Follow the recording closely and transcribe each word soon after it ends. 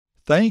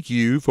Thank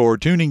you for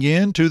tuning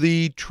in to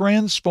the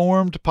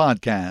Transformed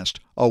Podcast,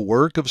 a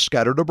work of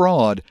Scattered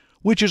Abroad,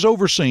 which is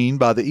overseen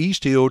by the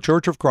East Hill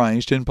Church of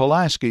Christ in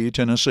Pulaski,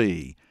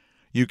 Tennessee.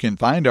 You can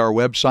find our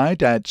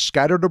website at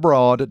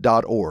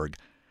scatteredabroad.org.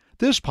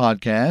 This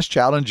podcast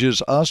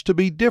challenges us to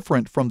be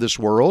different from this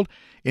world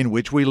in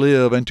which we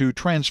live and to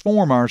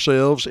transform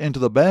ourselves into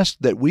the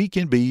best that we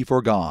can be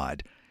for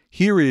God.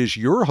 Here is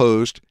your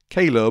host,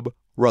 Caleb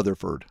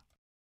Rutherford.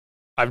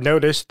 I've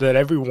noticed that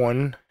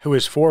everyone who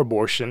is for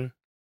abortion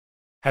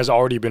has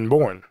already been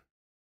born.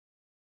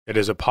 It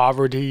is a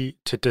poverty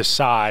to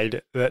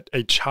decide that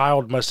a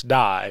child must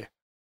die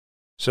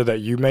so that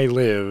you may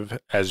live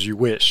as you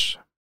wish.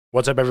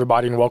 What's up,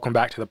 everybody, and welcome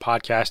back to the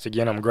podcast.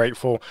 Again, I'm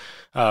grateful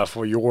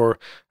for your,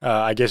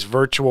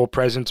 virtual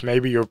presence,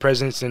 maybe your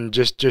presence and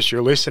just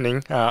your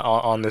listening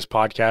on this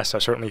podcast. I'm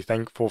certainly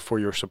thankful for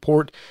your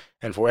support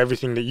and for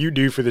everything that you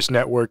do for this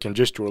network and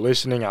just your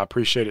listening. I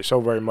appreciate it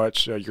so very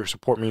much. Your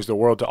support means the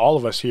world to all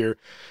of us here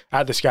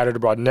at the Scattered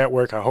Abroad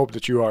Network. I hope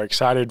that you are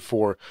excited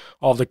for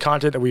all the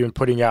content that we've been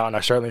putting out, and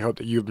I certainly hope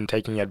that you've been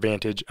taking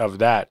advantage of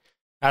that.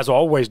 As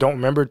always, please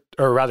remember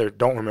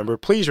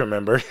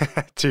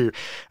to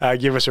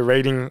give us a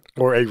rating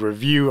or a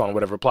review on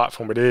whatever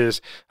platform it is.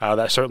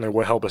 That certainly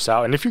will help us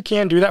out. And if you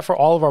can, do that for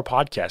all of our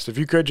podcasts. If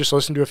you could just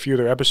listen to a few of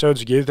their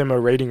episodes, give them a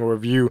rating or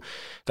review,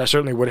 that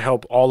certainly would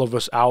help all of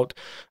us out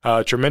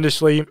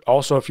tremendously.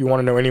 Also, if you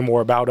want to know any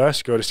more about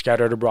us, go to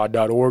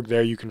scatteredabroad.org.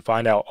 There you can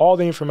find out all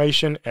the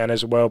information. And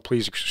as well,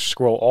 please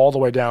scroll all the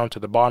way down to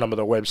the bottom of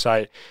the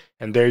website,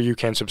 and there you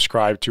can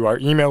subscribe to our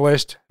email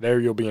list. There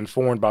you'll be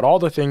informed about all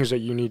the things that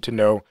you need to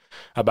know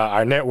about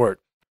our network.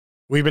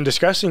 We've been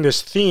discussing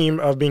this theme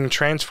of being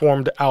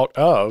transformed out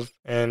of,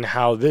 and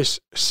how this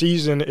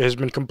season has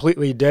been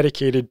completely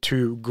dedicated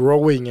to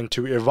growing and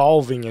to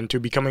evolving and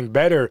to becoming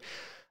better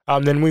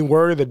than we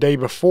were the day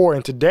before.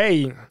 And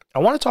today, I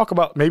want to talk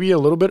about maybe a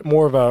little bit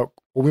more of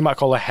what we might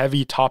call a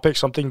heavy topic,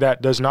 something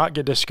that does not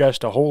get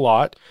discussed a whole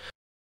lot,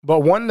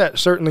 but one that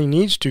certainly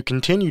needs to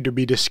continue to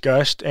be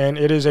discussed, and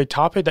it is a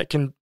topic that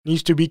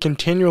needs to be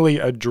continually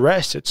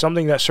addressed. It's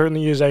something that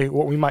certainly is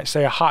what we might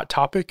say a hot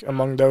topic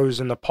among those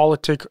in the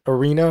politic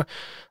arena,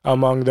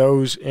 among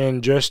those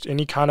in just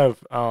any kind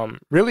of,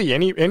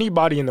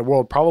 anybody in the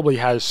world probably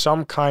has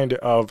some kind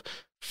of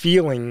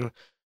feeling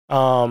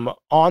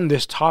on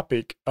this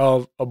topic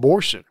of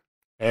abortion.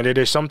 And it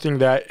is something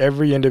that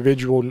every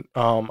individual,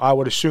 I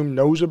would assume,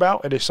 knows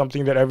about. It is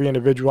something that every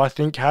individual, I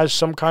think, has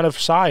some kind of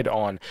side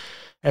on.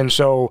 And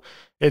so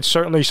it's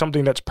certainly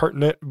something that's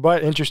pertinent,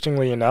 but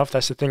interestingly enough,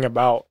 that's the thing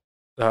about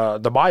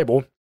the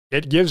Bible.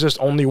 It gives us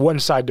only one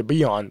side to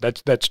be on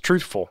that's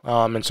truthful.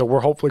 And so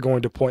we're hopefully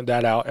going to point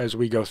that out as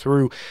we go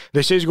through.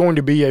 This is going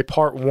to be a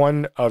part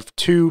 1 of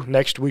 2.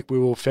 Next week, we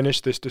will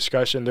finish this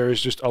discussion. There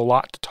is just a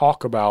lot to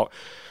talk about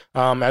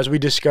as we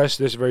discuss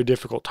this very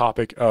difficult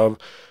topic of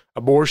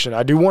abortion.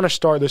 I do want to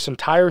start this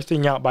entire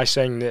thing out by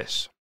saying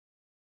this.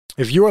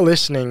 If you are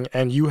listening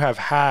and you have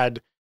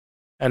had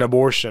an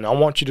abortion, I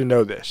want you to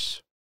know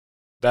this,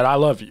 that I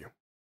love you.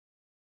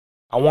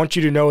 I want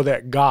you to know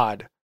that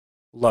God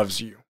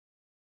loves you.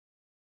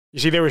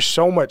 You see, there is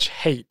so much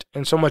hate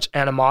and so much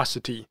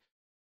animosity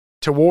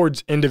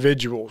towards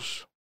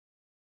individuals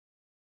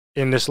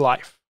in this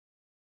life.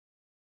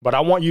 But I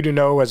want you to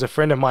know, as a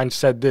friend of mine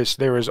said this,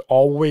 there is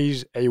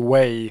always a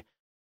way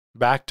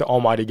back to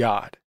Almighty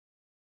God.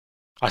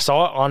 I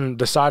saw it on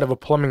the side of a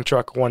plumbing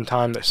truck one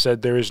time that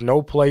said, there is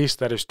no place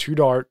that is too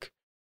dark,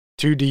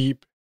 too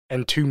deep,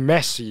 and too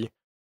messy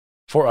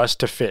for us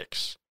to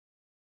fix.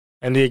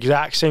 And the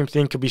exact same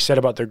thing could be said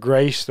about the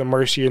grace, the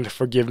mercy, and the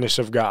forgiveness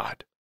of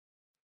God.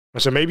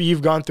 And so maybe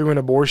you've gone through an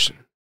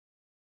abortion.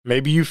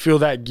 Maybe you feel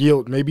that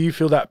guilt. Maybe you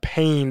feel that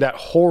pain, that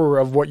horror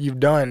of what you've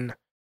done.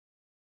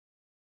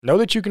 Know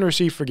that you can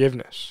receive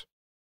forgiveness.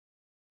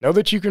 Know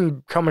that you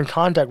can come in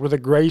contact with the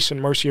grace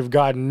and mercy of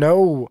God.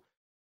 Know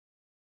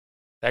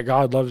that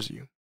God loves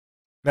you.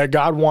 That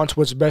God wants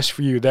what's best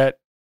for you. That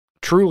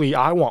truly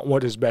I want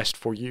what is best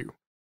for you.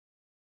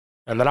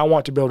 And that I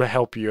want to be able to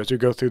help you as we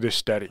go through this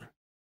study.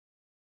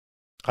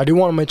 I do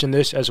want to mention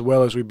this as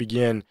well as we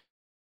begin.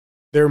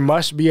 There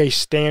must be a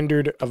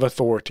standard of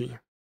authority,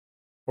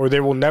 or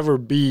there will never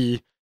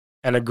be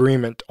an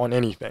agreement on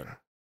anything.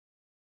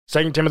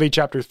 2 Timothy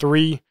chapter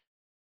 3,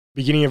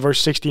 beginning of verse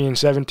 16 and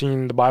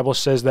 17, the Bible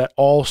says that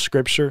all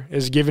Scripture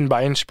is given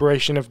by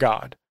inspiration of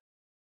God,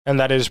 and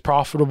that it is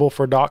profitable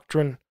for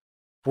doctrine,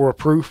 for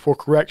reproof, for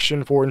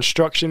correction, for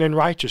instruction in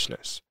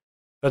righteousness,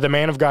 that the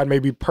man of God may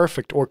be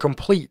perfect or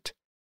complete.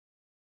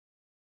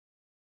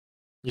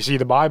 You see,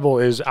 the Bible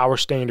is our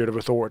standard of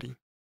authority.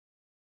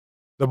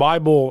 The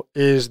Bible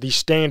is the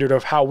standard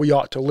of how we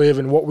ought to live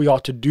and what we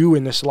ought to do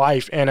in this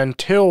life. And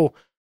until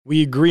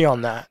we agree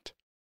on that,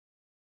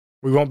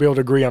 we won't be able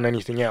to agree on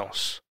anything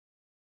else.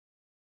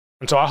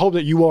 And so I hope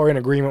that you are in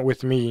agreement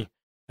with me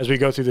as we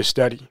go through this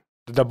study,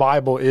 that the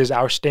Bible is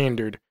our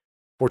standard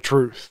for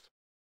truth.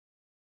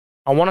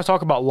 I want to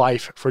talk about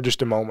life for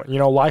just a moment. You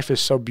know, life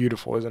is so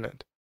beautiful, isn't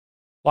it?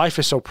 Life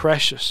is so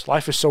precious.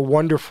 Life is so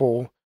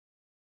wonderful,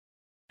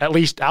 at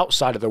least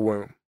outside of the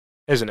womb.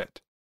 isn't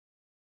it?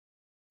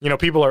 You know,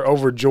 people are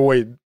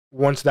overjoyed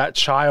once that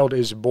child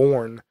is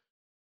born.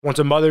 Once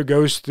a mother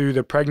goes through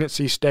the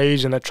pregnancy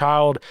stage and the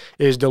child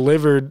is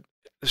delivered,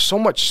 so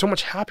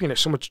much happiness,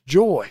 so much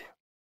joy.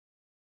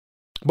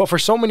 But for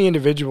so many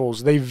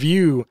individuals, they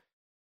view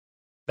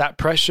that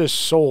precious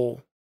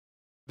soul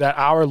that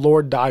our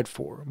Lord died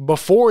for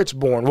before it's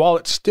born, while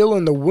it's still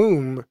in the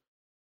womb,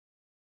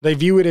 they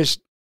view it as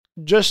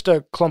just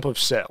a clump of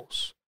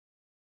cells.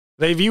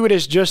 They view it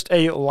as just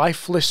a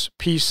lifeless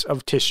piece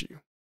of tissue.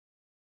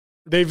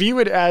 They view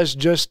it as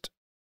just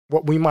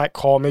what we might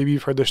call, maybe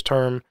you've heard this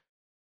term,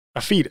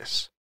 a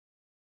fetus.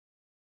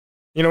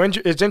 You know,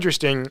 it's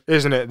interesting,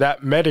 isn't it,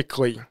 that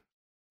medically,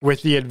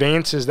 with the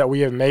advances that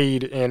we have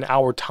made in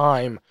our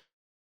time,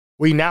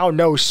 we now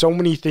know so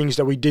many things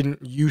that we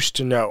didn't used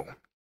to know.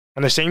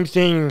 And the same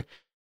thing,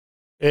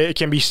 it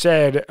can be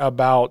said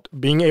about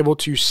being able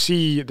to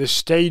see the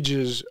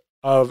stages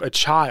of a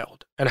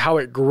child and how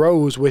it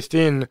grows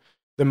within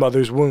the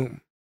mother's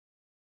womb.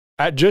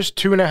 At just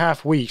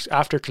 2.5 weeks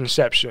after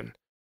conception,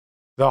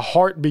 the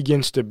heart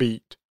begins to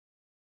beat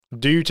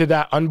due to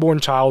that unborn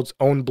child's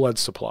own blood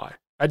supply.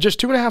 At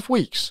just 2.5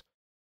 weeks,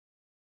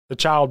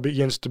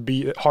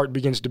 the heart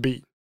begins to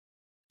beat.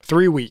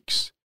 3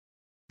 weeks,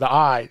 the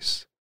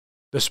eyes,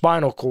 the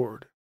spinal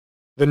cord,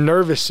 the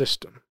nervous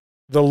system,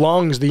 the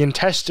lungs, the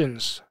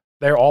intestines,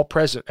 they're all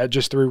present at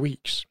just 3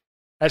 weeks.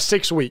 At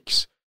 6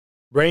 weeks,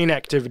 brain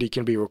activity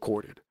can be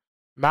recorded.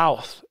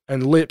 Mouth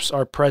and lips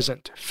are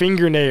present.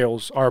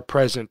 Fingernails are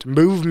present.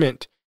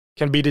 Movement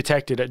can be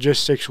detected at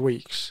just 6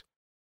 weeks.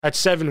 At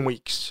 7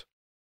 weeks,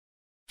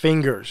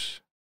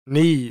 fingers,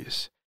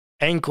 knees,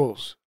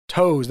 ankles,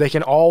 toes, they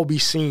can all be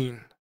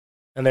seen,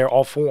 and they're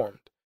all formed.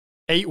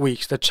 8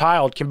 weeks, the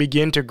child can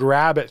begin to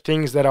grab at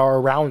things that are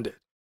around it.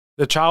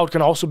 The child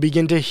can also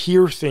begin to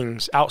hear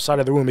things outside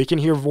of the womb. It can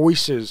hear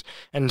voices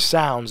and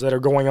sounds that are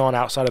going on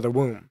outside of the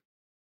womb.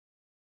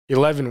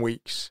 11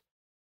 weeks,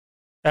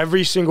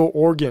 every single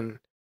organ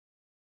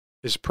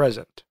is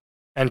present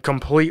and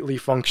completely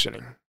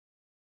functioning.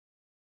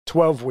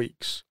 12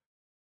 weeks,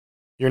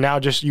 you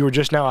were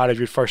just now out of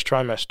your first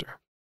trimester.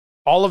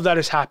 All of that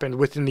has happened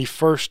within the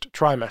first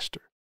trimester.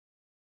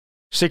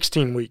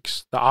 16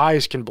 weeks, the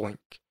eyes can blink.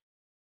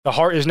 The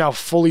heart is now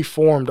fully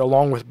formed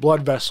along with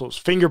blood vessels.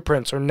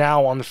 Fingerprints are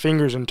now on the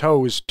fingers and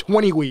toes.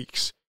 20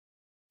 weeks,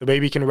 the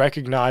baby can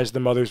recognize the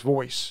mother's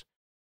voice.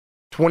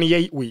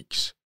 28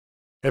 weeks,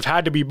 if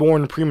had to be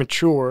born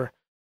premature,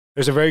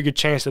 there's a very good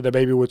chance that the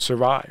baby would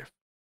survive.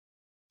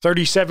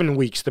 37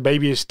 weeks, the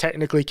baby is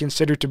technically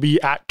considered to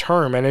be at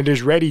term and it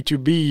is ready to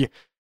be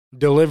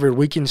delivered.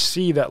 We can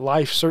see that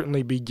life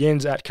certainly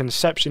begins at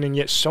conception, and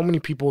yet so many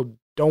people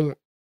don't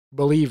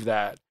believe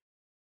that.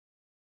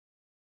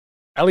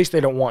 At least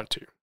they don't want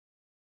to.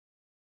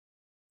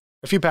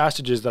 A few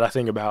passages that I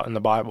think about in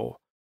the Bible.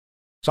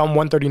 Psalm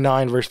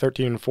 139, verse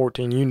 13 and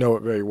 14, you know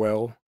it very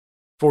well.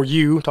 For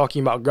you,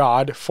 talking about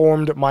God,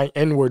 formed my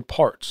inward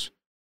parts.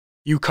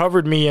 You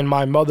covered me in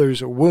my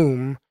mother's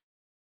womb.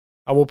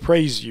 I will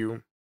praise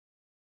you,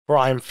 for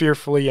I am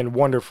fearfully and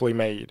wonderfully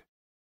made.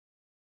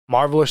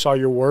 Marvelous are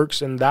your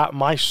works, and that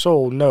my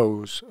soul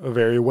knows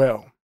very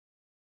well.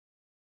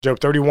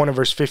 Job 31 and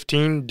verse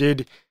 15,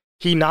 did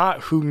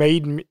not he who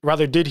made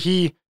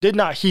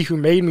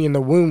me in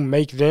the womb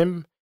make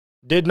them?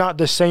 Did not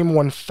the same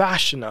one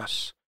fashion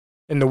us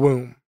in the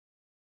womb?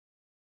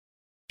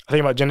 I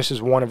think about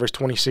Genesis 1 and verse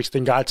 26,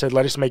 then God said,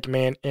 let us make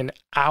man in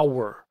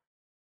our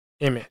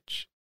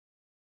image.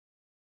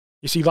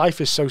 You see, life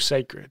is so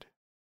sacred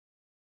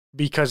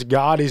because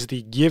God is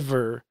the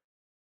giver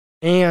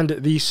and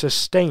the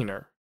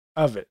sustainer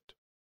of it.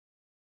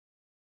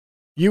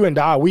 You and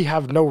I, we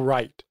have no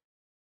right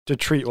to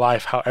treat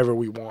life however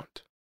we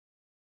want.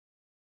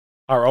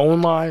 Our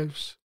own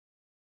lives,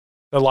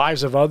 the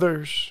lives of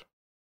others,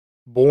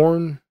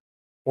 born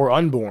or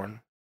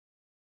unborn.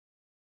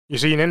 You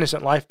see, an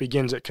innocent life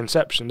begins at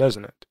conception,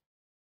 doesn't it?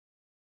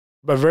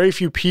 But very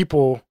few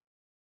people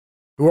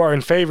who are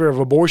in favor of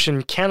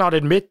abortion cannot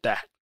admit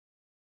that.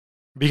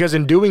 Because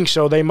in doing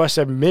so, they must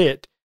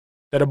admit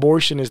that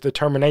abortion is the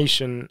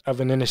termination of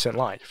an innocent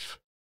life.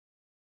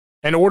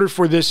 In order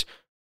for this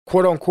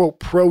quote-unquote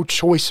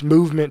pro-choice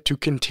movement to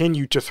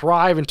continue, to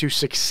thrive, and to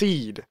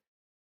succeed,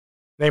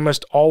 they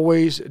must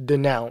always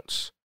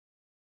denounce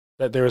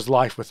that there is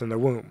life within the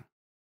womb.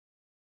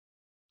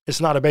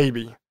 It's not a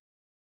baby.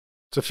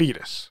 It's a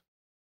fetus.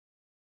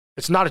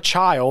 It's not a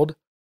child.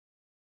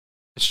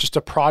 It's just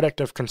a product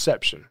of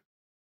conception.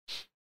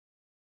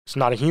 It's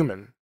not a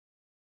human.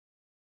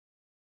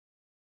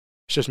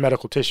 It's just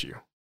medical tissue.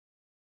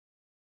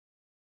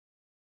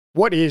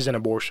 What is an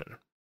abortion?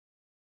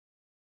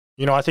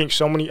 You know, I think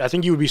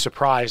you would be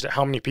surprised at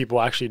how many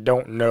people actually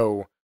don't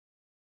know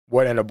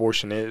what an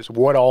abortion is,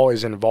 what all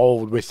is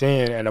involved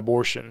within an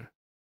abortion.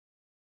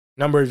 A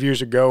number of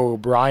years ago,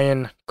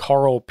 Brian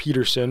Carl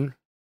Peterson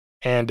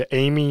and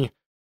Amy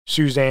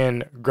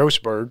Suzanne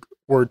Grossberg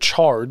were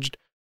charged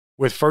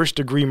with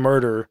first-degree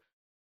murder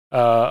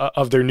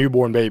of their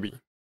newborn baby.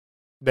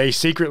 They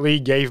secretly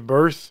gave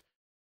birth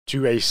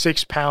to a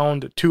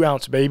 6-pound,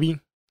 2-ounce baby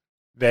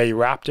They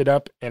wrapped it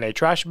up in a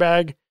trash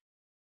bag,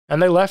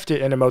 and they left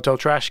it in a motel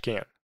trash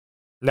can.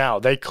 Now,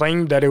 they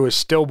claimed that it was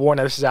stillborn.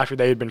 Now, this is after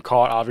they had been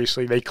caught,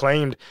 obviously. They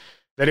claimed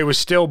that it was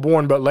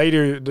stillborn, but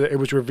later it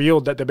was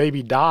revealed that the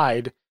baby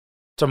died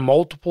to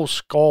multiple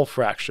skull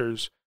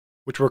fractures,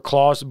 which were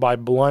caused by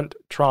blunt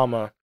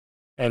trauma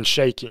and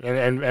shaking,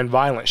 and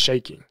violent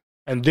shaking.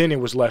 And then it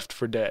was left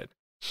for dead.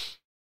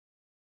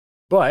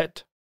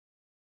 But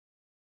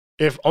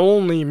if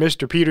only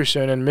Mr.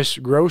 Peterson and Miss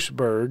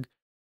Grossberg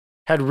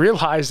had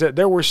realized that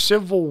there were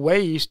civil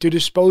ways to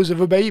dispose of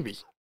a baby.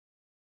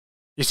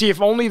 You see,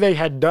 if only they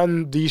had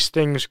done these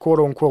things, quote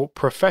unquote,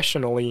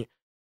 professionally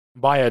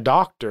by a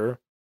doctor,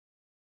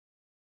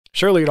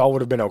 surely it all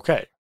would have been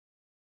okay.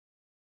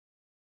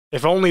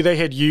 If only they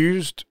had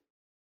used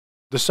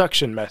the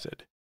suction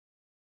method.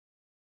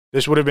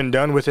 This would have been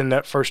done within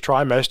that first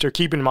trimester.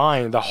 Keep in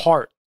mind, the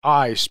heart,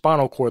 eyes,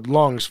 spinal cord,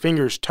 lungs,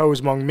 fingers, toes,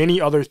 among many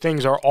other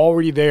things are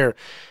already there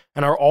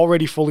and are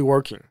already fully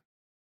working.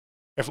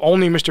 If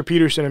only Mr.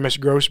 Peterson and Miss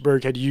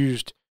Grossberg had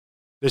used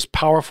this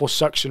powerful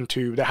suction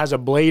tube that has a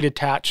blade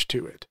attached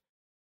to it.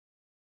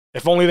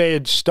 If only they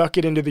had stuck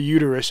it into the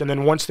uterus, and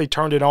then once they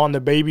turned it on,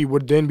 the baby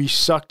would then be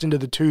sucked into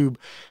the tube,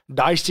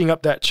 dicing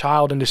up that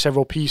child into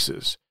several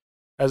pieces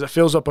as it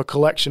fills up a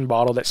collection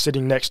bottle that's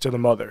sitting next to the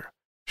mother.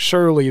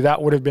 Surely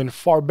that would have been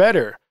far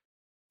better,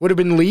 would have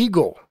been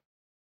legal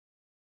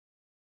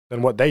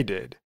than what they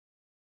did.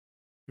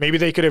 Maybe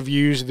they could have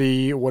used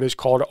the what is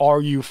called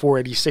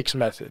RU486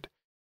 method,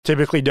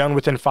 typically done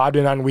within 5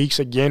 to 9 weeks,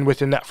 again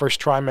within that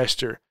first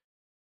trimester,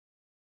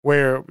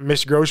 where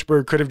Miss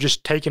Grossberg could have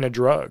just taken a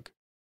drug.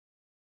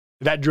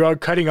 That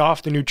drug cutting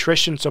off the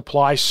nutrition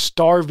supply,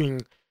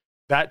 starving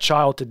that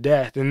child to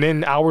death, and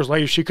then hours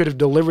later she could have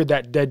delivered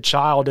that dead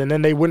child, and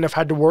then they wouldn't have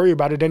had to worry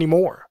about it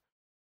anymore.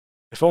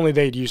 If only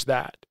they'd used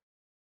that.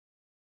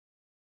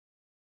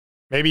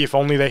 Maybe if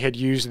only they had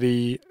used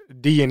the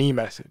D&E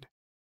method,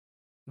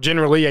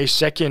 generally a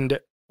second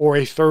or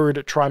a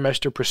third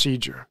trimester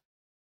procedure.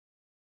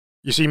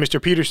 You see,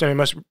 Mr. Peterson and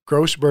Miss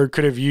Grossberg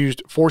could have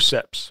used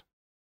forceps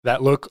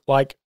that look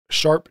like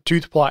sharp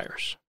tooth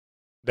pliers.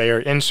 They are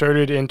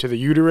inserted into the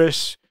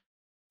uterus,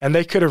 and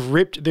they could have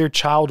ripped their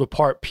child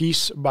apart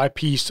piece by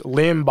piece,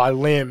 limb by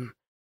limb,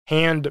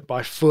 hand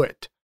by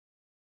foot,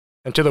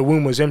 until the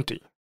womb was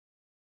empty.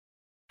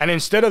 And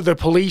instead of the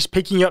police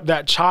picking up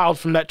that child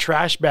from that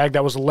trash bag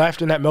that was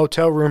left in that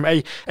motel room,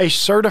 a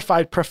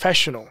certified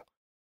professional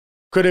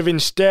could have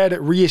instead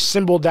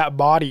reassembled that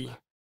body,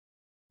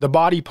 the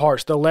body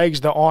parts, the legs,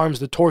 the arms,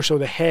 the torso,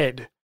 the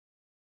head,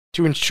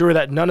 to ensure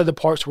that none of the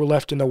parts were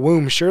left in the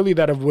womb. Surely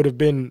that would have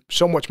been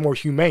so much more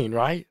humane,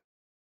 right?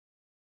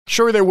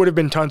 Sure, there would have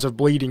been tons of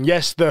bleeding.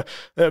 Yes, the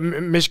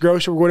Miss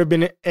Grosser would have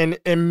been in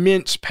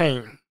immense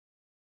pain.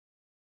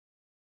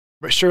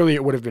 But surely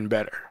it would have been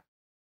better.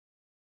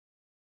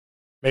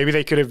 Maybe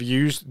they could have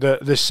used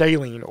the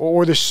saline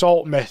or the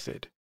salt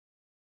method.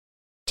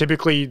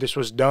 Typically, this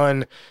was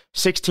done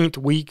 16th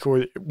week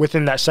or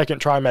within that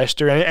second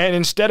trimester. And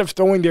instead of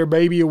throwing their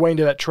baby away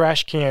into that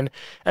trash can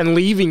and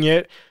leaving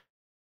it,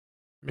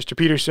 Mr.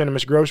 Peterson and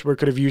Miss Grossberg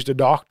could have used a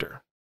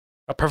doctor,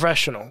 a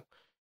professional,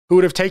 who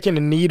would have taken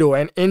a needle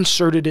and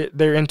inserted it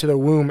there into the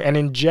womb and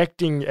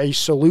injecting a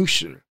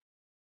solution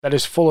that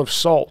is full of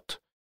salt,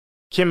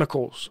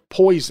 chemicals,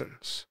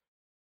 poisons.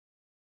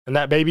 And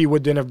that baby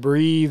would then have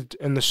breathed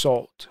in the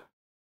salt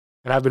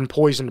and have been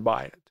poisoned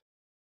by it.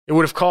 It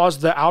would have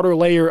caused the outer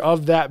layer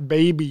of that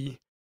baby,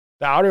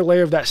 the outer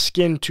layer of that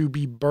skin, to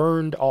be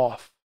burned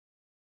off.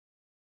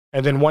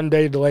 And then one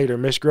day later,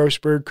 Miss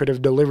Grossberg could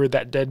have delivered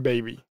that dead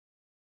baby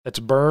that's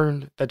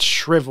burned, that's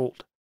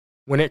shriveled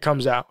when it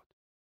comes out.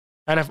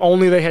 And if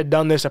only they had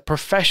done this, a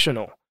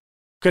professional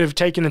could have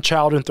taken the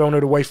child and thrown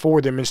it away for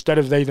them instead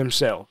of they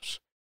themselves.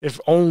 If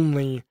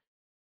only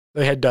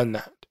they had done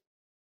that.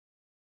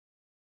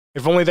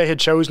 If only they had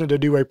chosen to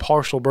do a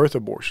partial birth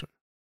abortion.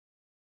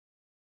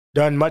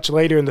 Done much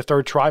later in the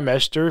third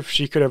trimester, if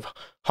she could have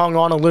hung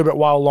on a little bit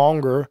while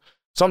longer.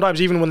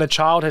 Sometimes even when the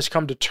child has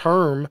come to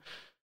term,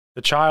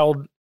 the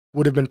child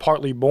would have been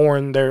partly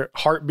born, their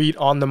heartbeat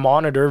on the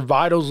monitor,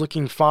 vitals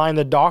looking fine.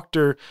 The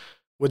doctor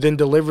would then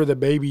deliver the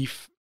baby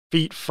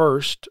feet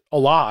first,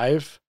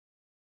 alive,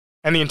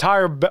 and the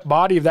entire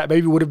body of that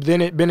baby would have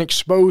then been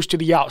exposed to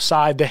the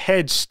outside, the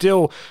head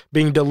still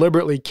being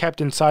deliberately kept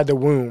inside the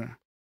womb.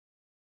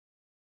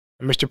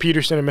 And Mr.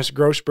 Peterson and Miss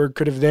Grossberg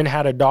could have then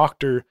had a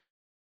doctor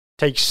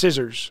take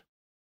scissors,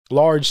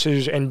 large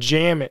scissors, and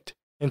jam it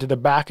into the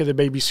back of the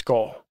baby's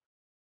skull.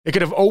 It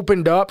could have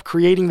opened up,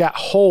 creating that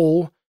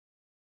hole,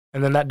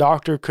 and then that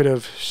doctor could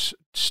have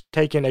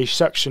taken a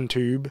suction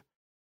tube,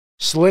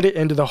 slid it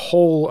into the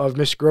hole of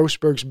Miss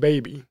Grossberg's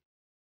baby,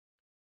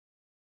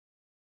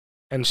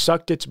 and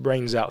sucked its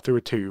brains out through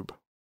a tube.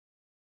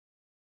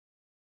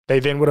 They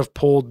then would have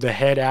pulled the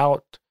head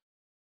out,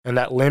 and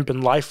that limp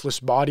and lifeless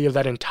body of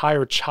that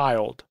entire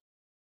child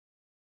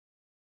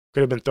could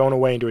have been thrown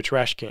away into a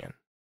trash can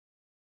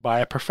by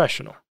a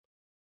professional.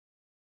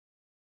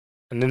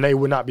 And then they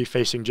would not be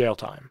facing jail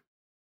time.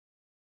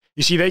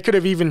 You see, they could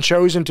have even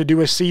chosen to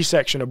do a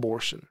C-section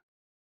abortion.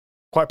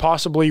 quite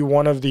possibly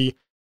one of the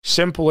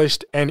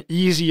simplest and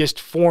easiest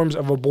forms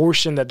of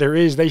abortion that there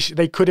is.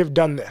 They could have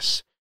done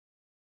this,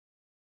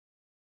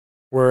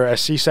 where a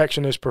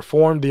C-section is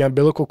performed, the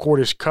umbilical cord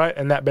is cut,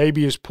 and that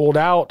baby is pulled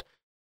out.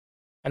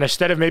 And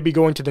instead of maybe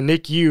going to the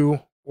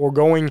NICU or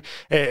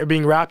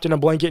being wrapped in a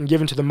blanket and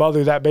given to the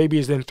mother, that baby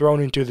is then thrown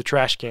into the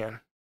trash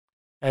can.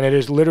 And it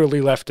is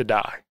literally left to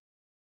die.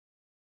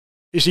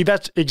 You see,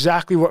 that's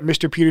exactly what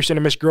Mr. Peterson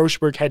and Ms.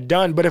 Grossberg had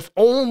done. But if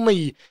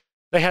only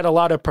they had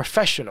allowed a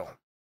professional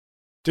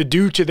to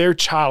do to their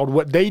child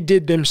what they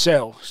did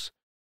themselves,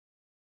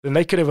 then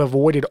they could have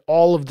avoided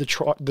all of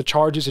the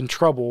charges and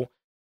trouble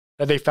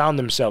that they found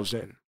themselves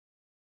in.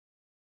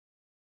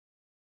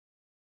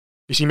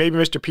 You see, maybe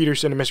Mr.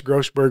 Peterson and Ms.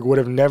 Grossberg would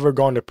have never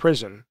gone to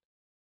prison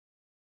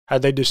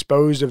had they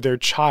disposed of their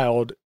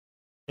child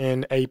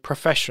in a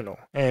professional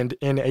and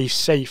in a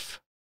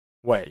safe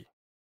way.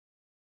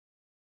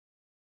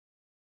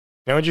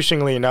 Now,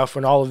 interestingly enough,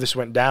 when all of this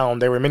went down,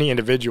 there were many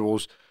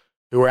individuals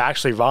who were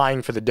actually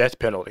vying for the death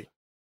penalty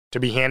to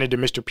be handed to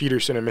Mr.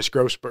 Peterson and Ms.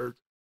 Grossberg.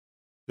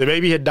 The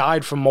baby had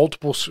died from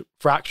multiple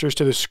fractures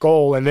to the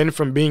skull and then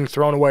from being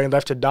thrown away and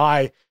left to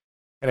die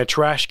in a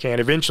trash can.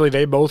 Eventually,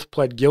 they both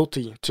pled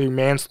guilty to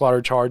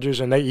manslaughter charges,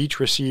 and they each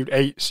received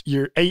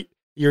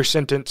 8-year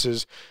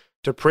sentences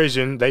to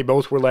prison. They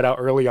both were let out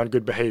early on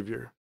good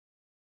behavior.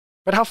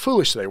 But how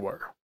foolish they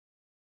were.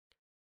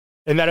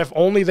 And that if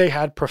only they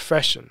had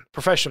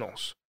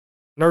professionals,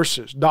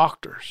 nurses,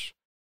 doctors,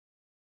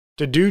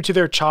 to do to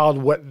their child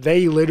what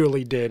they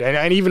literally did,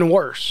 and even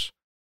worse,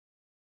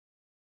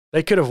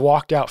 they could have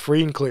walked out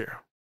free and clear,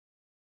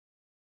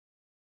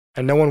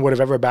 and no one would have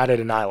ever batted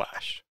an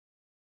eyelash.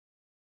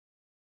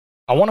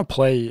 I want to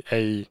play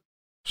a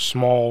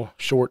small,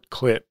 short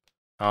clip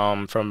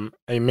from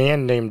a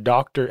man named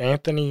Dr.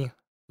 Anthony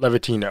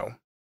Levatino.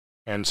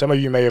 And some of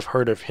you may have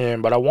heard of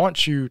him, but I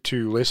want you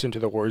to listen to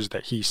the words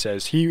that he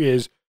says. He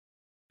is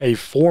a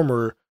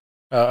former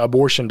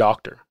abortion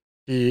doctor.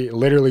 He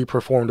literally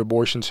performed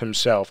abortions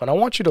himself. And I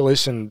want you to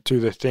listen to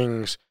the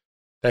things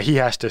that he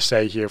has to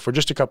say here for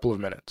just a couple of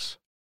minutes.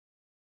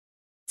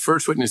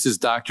 First witness is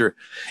Dr.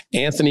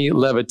 Anthony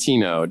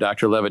Levatino.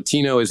 Dr.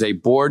 Levatino is a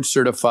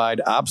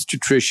board-certified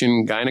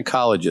obstetrician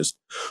gynecologist.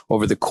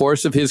 Over the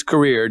course of his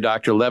career,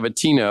 Dr.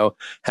 Levatino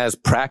has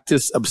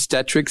practiced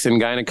obstetrics and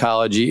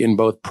gynecology in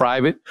both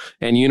private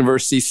and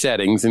university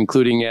settings,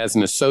 including as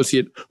an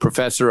associate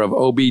professor of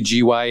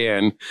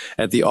OBGYN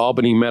at the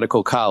Albany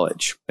Medical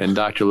College. And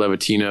Dr.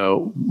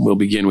 Levatino, we'll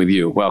begin with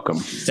you. Welcome.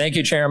 Thank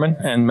you, Chairman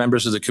and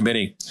members of the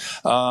committee.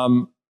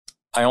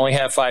 I only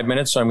have 5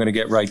 minutes, so I'm going to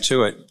get right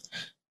to it.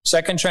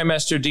 Second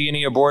trimester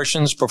D&E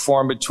abortions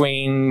performed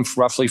between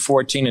roughly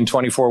 14 and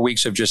 24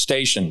 weeks of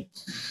gestation.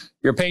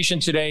 Your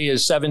patient today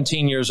is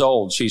 17 years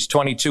old. She's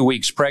 22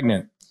 weeks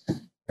pregnant.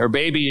 Her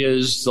baby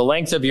is the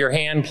length of your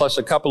hand plus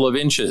a couple of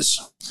inches.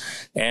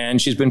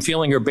 And she's been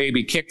feeling her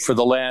baby kick for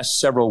the last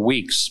several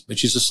weeks, but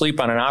she's asleep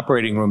on an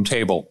operating room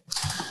table.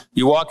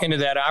 You walk into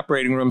that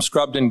operating room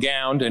scrubbed and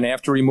gowned, and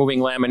after removing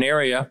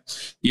laminaria,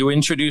 you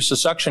introduce a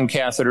suction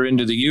catheter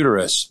into the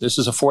uterus. This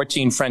is a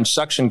 14 French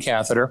suction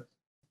catheter.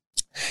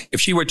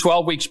 If she were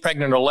 12 weeks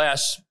pregnant or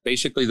less,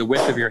 basically the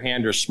width of your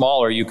hand or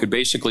smaller, you could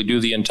basically do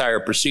the entire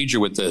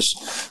procedure with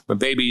this. But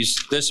babies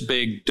this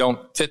big don't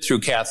fit through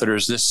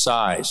catheters this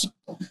size.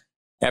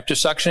 After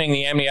suctioning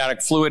the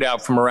amniotic fluid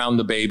out from around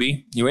the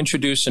baby, you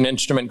introduce an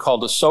instrument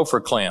called a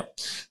Sofer clamp.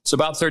 It's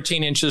about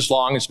 13 inches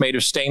long. It's made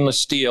of stainless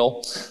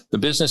steel. The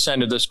business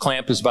end of this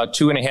clamp is about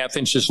 2.5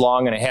 inches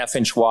long and 1/2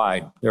 inch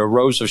wide. There are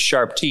rows of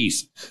sharp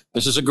teeth.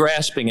 This is a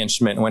grasping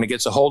instrument. When it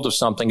gets a hold of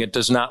something, it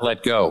does not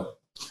let go.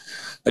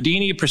 A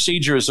D&E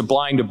procedure is a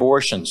blind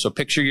abortion, so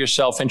picture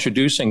yourself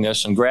introducing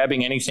this and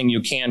grabbing anything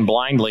you can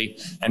blindly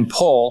and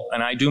pull,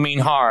 and I do mean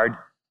hard,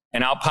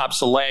 and out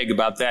pops a leg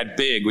about that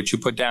big, which you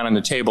put down on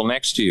the table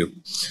next to you.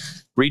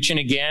 Reach in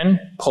again,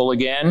 pull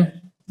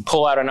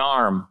out an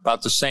arm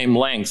about the same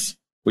length,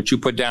 which you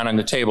put down on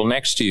the table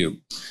next to you,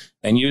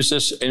 and use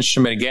this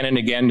instrument again and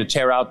again to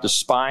tear out the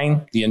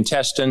spine, the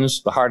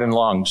intestines, the heart, and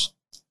lungs.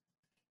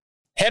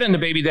 Head in the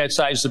baby that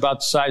size is about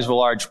the size of a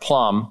large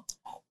plum.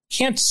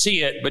 Can't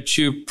see it, but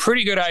you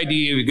pretty good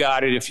idea you've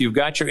got it if you've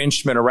got your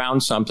instrument around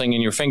something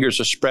and your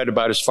fingers are spread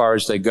about as far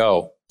as they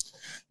go.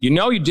 You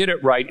know you did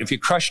it right if you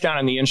crush down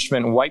on the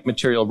instrument and white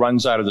material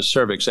runs out of the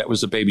cervix. That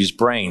was the baby's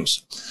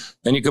brains.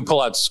 Then you could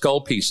pull out skull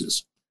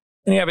pieces.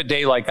 And you have a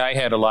day like I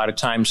had a lot of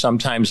times.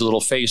 Sometimes a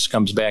little face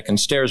comes back and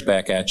stares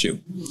back at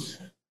you.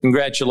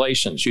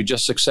 Congratulations. You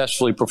just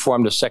successfully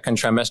performed a second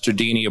trimester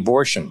D&E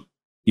abortion.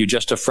 You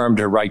just affirmed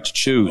her right to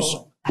choose.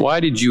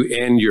 Why did you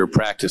end your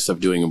practice of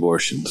doing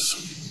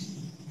abortions?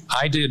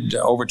 I did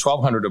over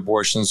 1,200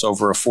 abortions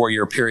over a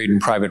 4-year period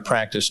in private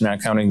practice,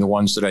 not counting the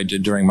ones that I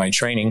did during my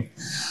training.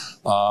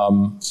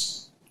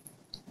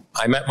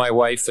 I met my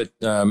wife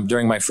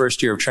during my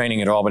first year of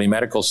training at Albany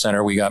Medical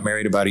Center. We got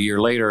married about a year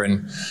later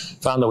and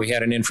found that we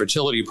had an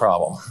infertility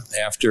problem.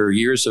 After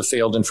years of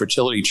failed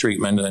infertility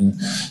treatment and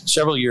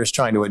several years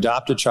trying to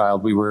adopt a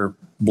child, we were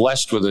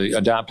blessed with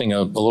adopting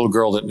a little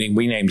girl that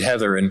we named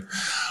Heather in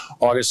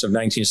August of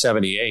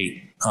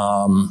 1978.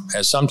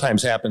 As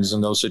sometimes happens in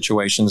those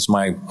situations,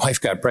 my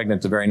wife got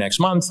pregnant the very next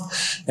month,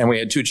 and we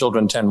had 2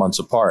 children 10 months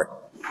apart.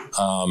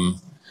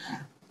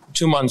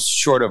 2 months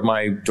short of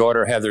my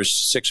daughter Heather's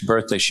 6th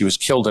birthday, she was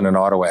killed in an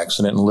auto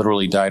accident and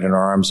literally died in her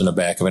arms in the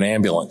back of an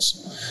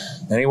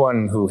ambulance.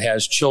 Anyone who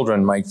has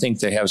children might think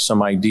they have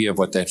some idea of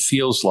what that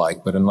feels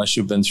like, but unless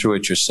you've been through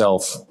it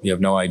yourself, you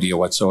have no idea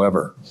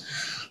whatsoever.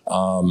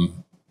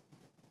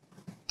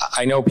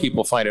 I know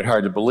people find it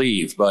hard to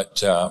believe,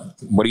 but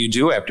what do you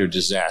do after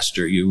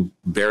disaster? You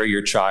bury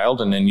your child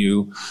and then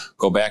you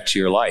go back to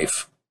your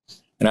life.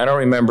 And I don't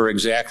remember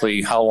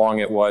exactly how long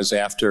it was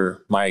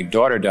after my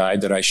daughter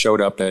died that I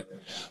showed up at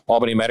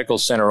Albany Medical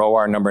Center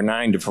OR number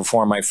 9 to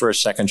perform my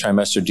first second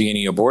trimester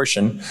D&E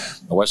abortion.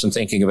 I wasn't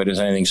thinking of it as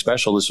anything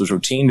special. This was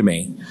routine to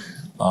me.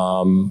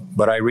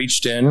 But I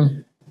reached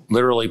in,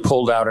 literally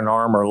pulled out an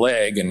arm or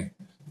leg and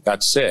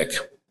got sick.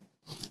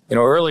 You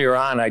know, earlier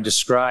on, I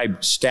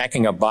described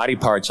stacking up body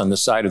parts on the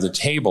side of the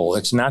table.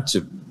 It's not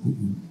to,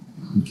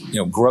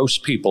 gross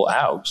people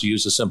out, to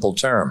use a simple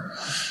term.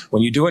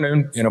 When you do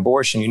an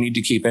abortion, you need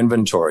to keep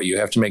inventory. You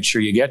have to make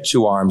sure you get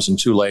 2 arms and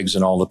 2 legs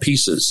and all the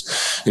pieces.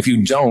 If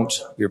you don't,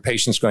 your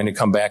patient's going to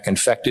come back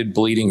infected,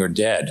 bleeding, or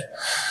dead.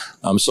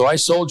 So I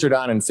soldiered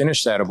on and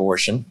finished that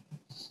abortion.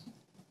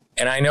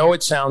 And I know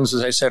it sounds,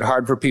 as I said,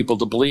 hard for people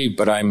to believe,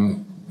 but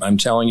I'm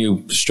telling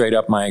you straight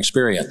up my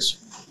experience.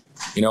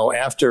 You know,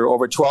 after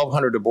over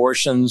 1,200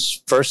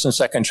 abortions, first and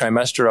second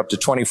trimester up to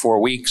 24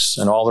 weeks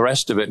and all the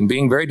rest of it, and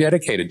being very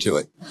dedicated to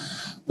it,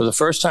 for the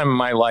first time in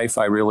my life,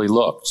 I really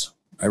looked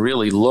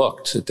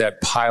at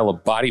that pile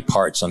of body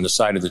parts on the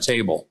side of the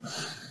table.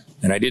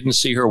 And I didn't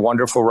see her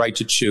wonderful right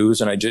to choose,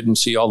 and I didn't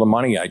see all the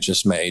money I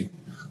just made.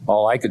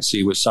 All I could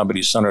see was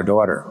somebody's son or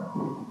daughter.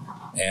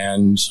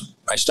 And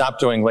I stopped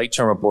doing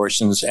late-term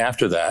abortions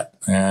after that,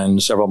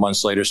 and several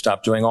months later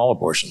stopped doing all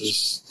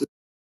abortions.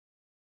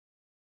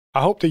 I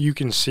hope that you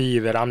can see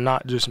that I'm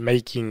not just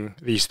making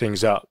these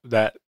things up,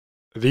 that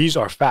these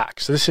are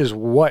facts. This is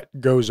what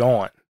goes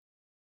on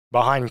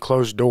behind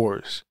closed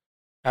doors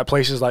at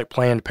places like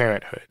Planned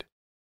Parenthood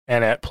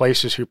and at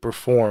places who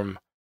perform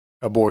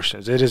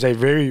abortions. It is a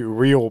very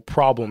real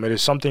problem. It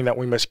is something that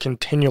we must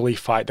continually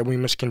fight, that we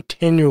must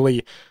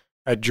continually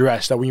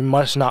address, that we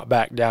must not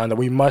back down, that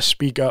we must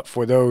speak up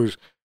for those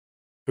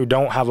who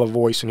don't have a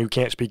voice and who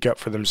can't speak up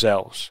for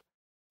themselves.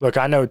 Look,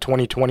 I know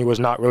 2020 was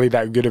not really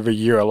that good of a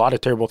year. A lot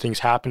of terrible things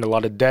happened. A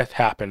lot of death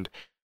happened.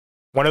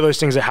 One of those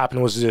things that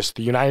happened was this.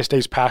 The United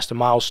States passed a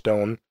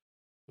milestone.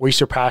 We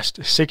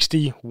surpassed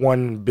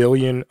 61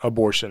 billion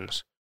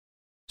abortions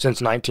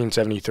since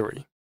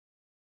 1973.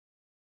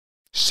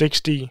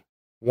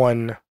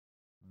 61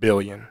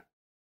 billion.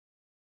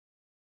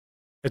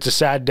 It's a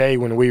sad day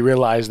when we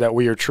realize that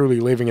we are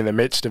truly living in the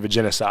midst of a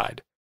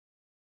genocide.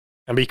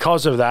 And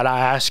because of that,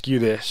 I ask you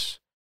this.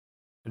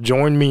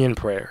 Join me in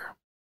prayer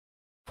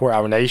for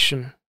our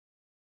nation,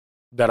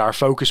 that our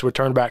focus would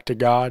turn back to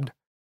God,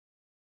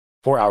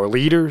 for our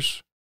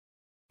leaders,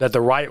 that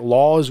the right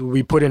laws will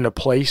be put into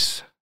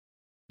place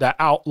that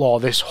outlaw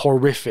this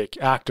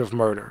horrific act of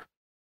murder,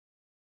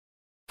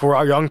 for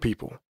our young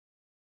people,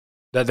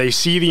 that they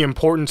see the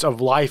importance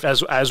of life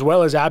as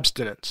well as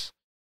abstinence,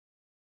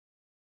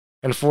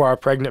 and for our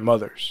pregnant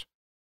mothers,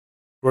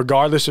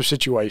 regardless of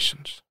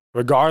situations,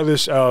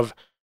 regardless of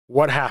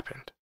what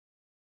happened,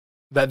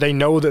 that they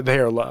know that they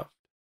are loved,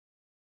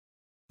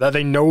 that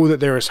they know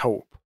that there is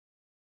hope,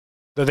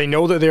 that they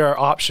know that there are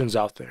options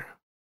out there,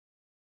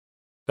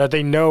 that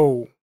they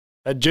know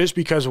that just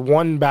because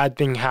one bad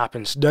thing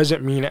happens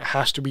doesn't mean it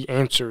has to be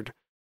answered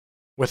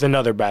with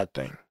another bad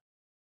thing.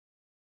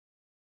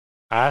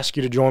 I ask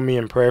you to join me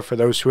in prayer for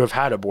those who have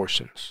had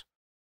abortions.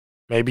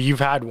 Maybe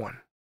you've had one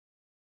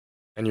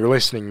and you're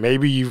listening.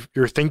 Maybe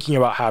you're thinking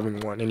about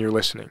having one and you're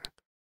listening.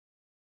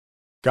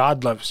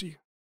 God loves you.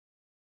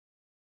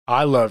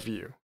 I love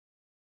you.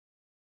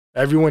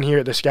 Everyone here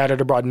at the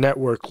Scattered Abroad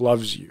Network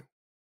loves you.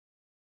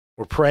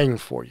 We're praying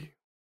for you,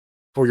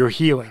 for your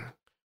healing,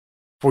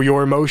 for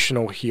your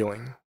emotional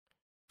healing,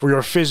 for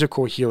your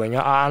physical healing.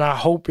 And I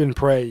hope and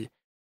pray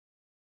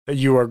that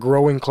you are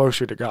growing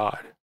closer to God,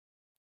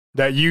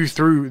 that you,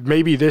 through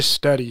maybe this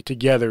study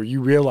together,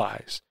 you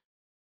realize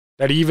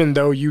that even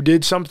though you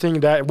did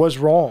something that was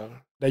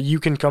wrong, that you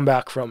can come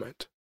back from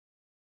it.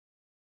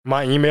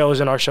 My email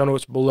is in our show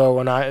notes below,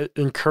 and I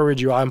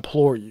encourage you, I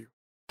implore you,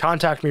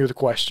 contact me with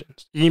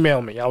questions.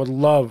 Email me. I would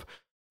love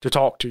to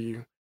talk to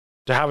you,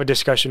 to have a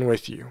discussion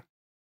with you.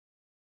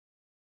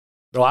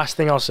 The last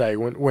thing I'll say,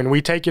 when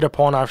we take it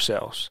upon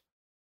ourselves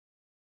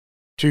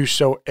to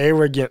so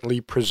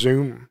arrogantly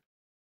presume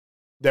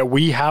that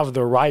we have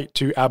the right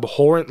to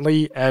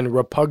abhorrently and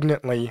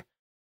repugnantly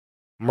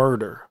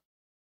murder,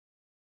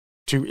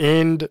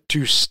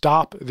 to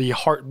stop the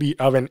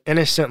heartbeat of an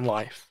innocent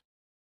life,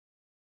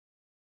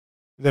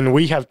 then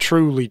we have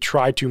truly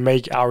tried to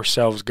make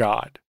ourselves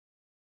God.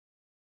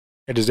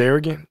 It is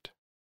arrogant.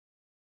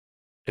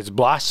 It's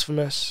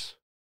blasphemous.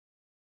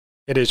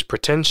 It is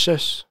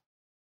pretentious.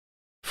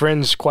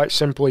 Friends, quite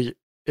simply,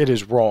 it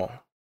is wrong.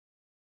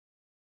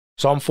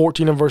 Psalm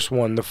 14 and verse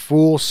 1, the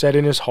fool said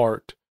in his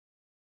heart,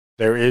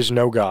 there is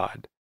no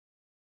God.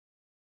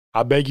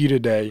 I beg you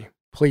today,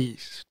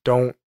 please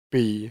don't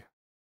be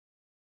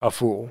a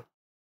fool.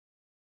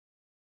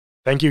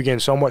 Thank you again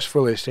so much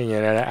for listening,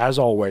 and as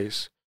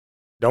always,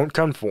 don't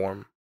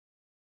conform,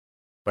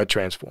 but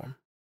transform.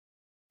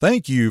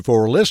 Thank you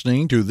for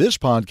listening to this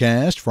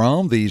podcast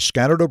from the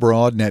Scattered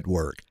Abroad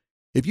Network.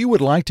 If you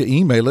would like to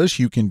email us,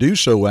 you can do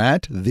so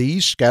at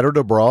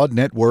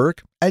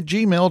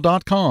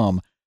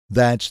thescatteredabroadnetwork@gmail.com.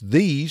 That's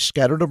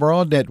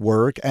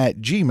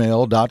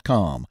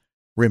thescatteredabroadnetwork@gmail.com.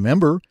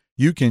 Remember,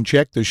 you can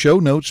check the show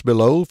notes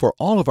below for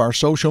all of our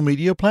social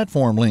media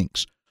platform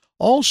links.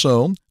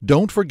 Also,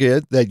 don't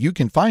forget that you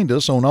can find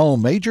us on all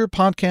major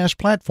podcast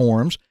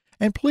platforms,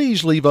 and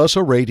please leave us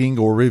a rating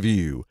or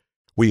review.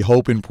 We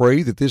hope and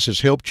pray that this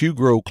has helped you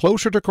grow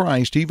closer to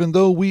Christ even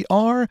though we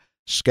are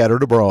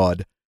scattered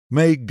abroad.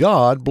 May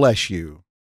God bless you.